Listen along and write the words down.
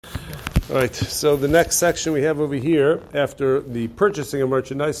All right, so the next section we have over here, after the purchasing of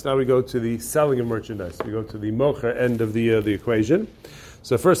merchandise, now we go to the selling of merchandise. We go to the mocher end of the equation.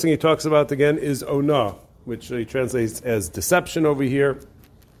 So the first thing he talks about again is ona, which he translates as deception over here.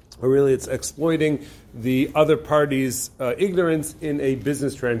 Or really it's exploiting the other party's ignorance in a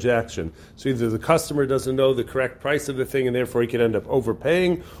business transaction. So either the customer doesn't know the correct price of the thing and therefore he could end up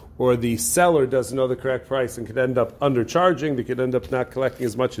overpaying, or the seller doesn't know the correct price and could end up undercharging, they could end up not collecting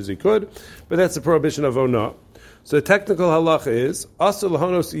as much as he could. But that's the prohibition of ona. So the technical halacha is asur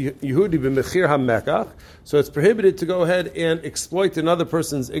lahonos Yehudi b'mechir hamekach. So it's prohibited to go ahead and exploit another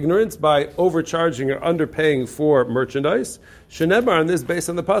person's ignorance by overcharging or underpaying for merchandise. Shenebar, and this based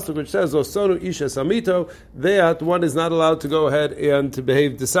on the pasuk which says osonu isha samito, that one is not allowed to go ahead and to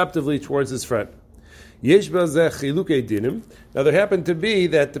behave deceptively towards his friend. Yesh bazeh chilukei dinim. Now there happened to be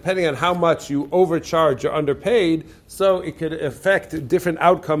that depending on how much you overcharge or underpaid, so it could affect different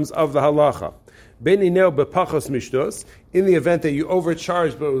outcomes of the halacha. In the event that you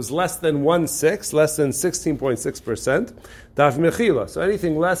overcharged, but it was less than 1/6, less than 16.6%, daf mechila. So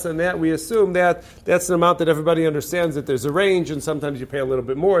anything less than that, we assume that that's an amount that everybody understands that there's a range, and sometimes you pay a little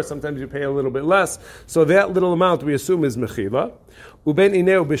bit more, sometimes you pay a little bit less. So that little amount we assume is mechila. Uben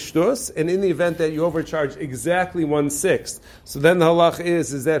ineu b'shtus, and in the event that you overcharge exactly 1/6, so then the halach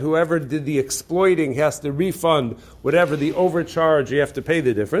is that whoever did the exploiting has to refund whatever the overcharge, you have to pay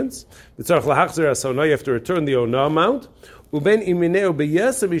the difference. So now you have to return the ona amount. Uben imineu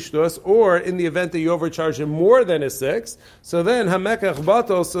b'yeser b'shtus, or in the event that you overcharge him more than a 6, so then hamekach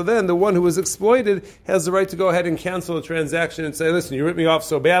batel, so then the one who was exploited has the right to go ahead and cancel the transaction and say, listen, you ripped me off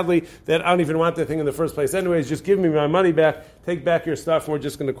so badly that I don't even want that thing in the first place anyways, just give me my money back, take back your stuff, and we're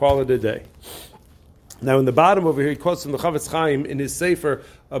just going to call it a day. Now in the bottom over here, he quotes from the Chavetz Chaim in his Sefer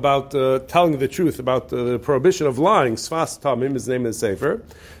about telling the truth, about the prohibition of lying. Sfas Tamim is the name of the Sefer.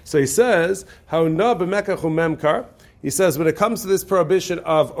 So he says, Ha'ona b'mekach u'memkar. He says, when it comes to this prohibition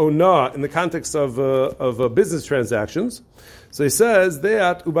of ona in the context of business transactions, so he says,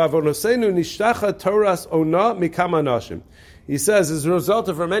 that ubavonosenu nishtacha toras ona mikama nashim. He says, as a result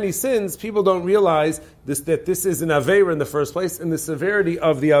of our many sins, people don't realize that this is an aveira in the first place, and the severity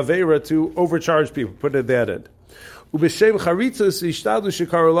of the aveira to overcharge people. Put it at that end. Ubeshem charitzos ishtadlu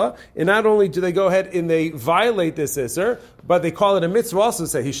shekarula, and not only do they go ahead and they violate this iser, but they call it a mitzvah also,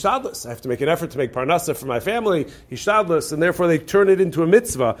 say hishtadlus. I have to make an effort to make parnasa for my family, hishtadlus, and therefore they turn it into a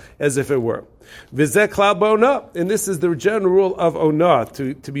mitzvah as if it were. Vizeh klal b'ona, and this is the general rule of ona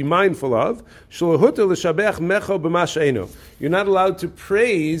to be mindful of. Shlohutu l'shabech mecho b'ma she'enu. You're not allowed to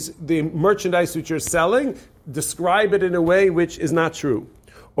praise the merchandise which you're selling, describe it in a way which is not true.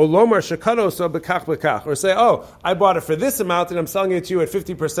 Or say, oh, I bought it for this amount and I'm selling it to you at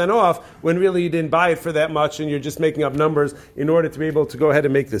 50% off, when really you didn't buy it for that much and you're just making up numbers in order to be able to go ahead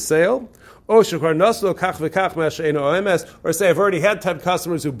and make the sale. Or say, I've already had 10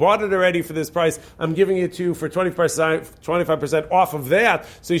 customers who bought it already for this price, I'm giving it to you for 25% off of that,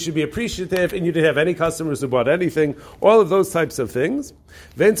 so you should be appreciative, and you didn't have any customers who bought anything. All of those types of things.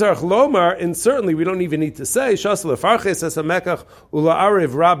 And certainly we don't even need to say, to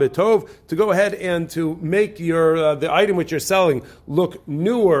go ahead and to make your the item which you're selling look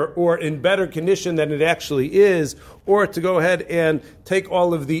newer or in better condition than it actually is, or to go ahead and take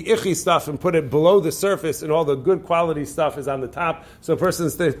all of the ichi stuff and put it below the surface and all the good quality stuff is on the top. So a person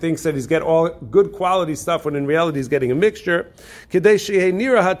thinks that he's getting all good quality stuff when in reality he's getting a mixture. So that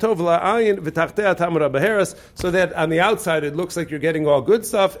on the outside it looks like you're getting all good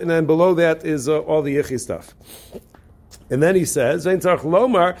stuff, and then below that is all the ichi stuff. And then he says, and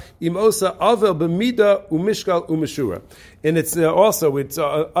it's also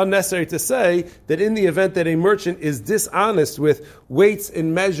unnecessary to say that in the event that a merchant is dishonest with weights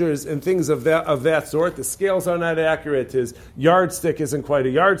and measures and things of that sort, the scales are not accurate, his yardstick isn't quite a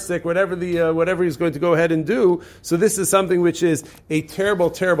yardstick, whatever he's going to go ahead and do. So this is something which is a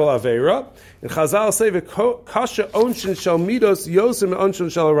terrible, terrible aveira. And Chazal say kasha onshin shel midos yosim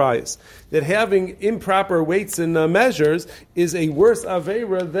onshin shel arayis, that having improper weights and measures is a worse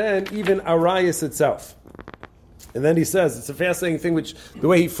aveira than even arayis itself. And then he says, it's a fascinating thing, which the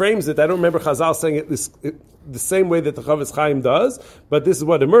way he frames it, I don't remember Chazal saying it the same way that the Chavetz Chaim does, but this is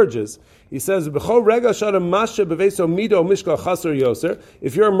what emerges. He says, if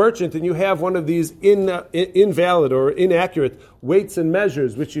you're a merchant and you have one of these invalid or inaccurate weights and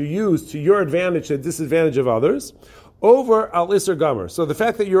measures which you use to your advantage and disadvantage of others, over al Isser Gomer. So the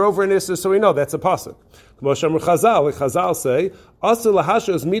fact that you're over an Isser, so we know that's a pasuk. Chazal say,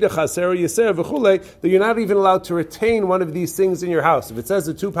 that you're not even allowed to retain one of these things in your house. If it says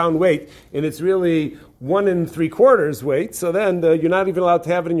a 2-pound weight and it's really 1 3/4 weight, so then you're not even allowed to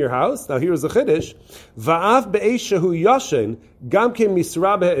have it in your house. Now here's the chiddush: Va'av be'eshahu yashin gamke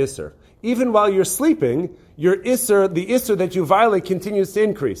misra be'isser. Even while you're sleeping, your isser, the isser that you violate, continues to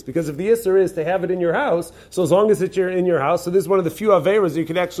increase. Because if the isser is to have it in your house, so as long as you're in your house, so this is one of the few averas you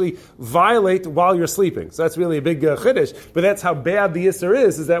can actually violate while you're sleeping. So that's really a big chiddush. But that's how bad the isser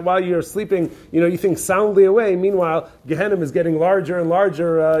is that while you're sleeping, you think soundly away. Meanwhile, Gehenna is getting larger and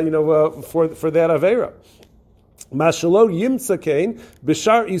larger, for that avera. Mashalo yimtzakain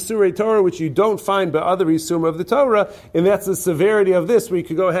b'shar isurei Torah, which you don't find by other isum of the Torah, and that's the severity of this, where you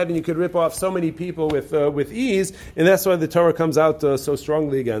could go ahead and you could rip off so many people with ease, and that's why the Torah comes out so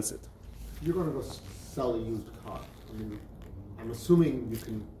strongly against it. You're going to go sell a used car. I'm assuming you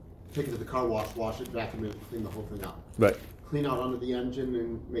can take it to the car wash it, vacuum it, clean the whole thing out. Right. Clean out under the engine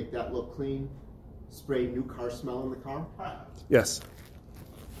and make that look clean. Spray new car smell in the car. Yes.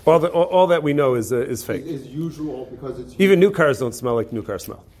 All that we know is fake. Is usual because it's even new cars don't smell like new car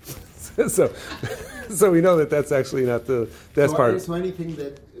smell. so we know that's actually not part. So anything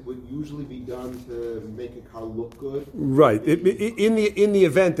that would usually be done to make a car look good, right? In the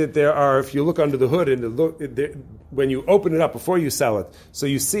event that there are, if you look under the hood and when you open it up before you sell it, so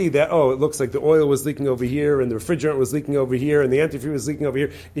you see that it looks like the oil was leaking over here and the refrigerant was leaking over here and the antifreeze was leaking over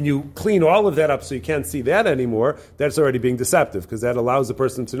here, and you clean all of that up so you can't see that anymore. That's already being deceptive because that allows the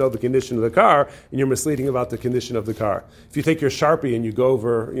person to know the condition of the car, and you're misleading about the condition of the car. If you take your Sharpie and you go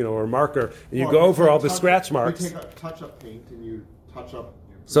over, or a marker, and you go over all the scratch marks, you take a touch-up paint and you touch up.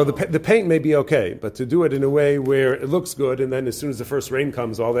 So the paint may be okay, but to do it in a way where it looks good, and then as soon as the first rain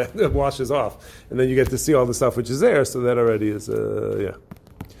comes, all that washes off, and then you get to see all the stuff which is there. So that already is, yeah.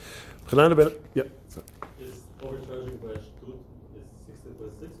 Yeah. Is overcharging by Shtut is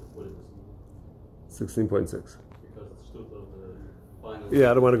 16.6 or 40%? 16.6. Because it's Shtut of the final.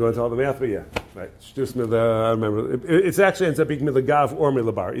 Yeah, I don't want to go into all the math, but yeah, right. Shtus I remember. It actually ends up being milagav or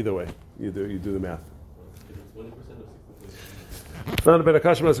milabar. Either way, you do the math. Is it 20% of 16.6? Found a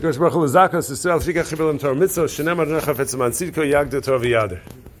Akashma, Baruch Hu Zakas, Israel, Shikach Chibelim Torah Mitzvah, Shenem Adonai Chafetz Man Sidko Yagda Tov Yader.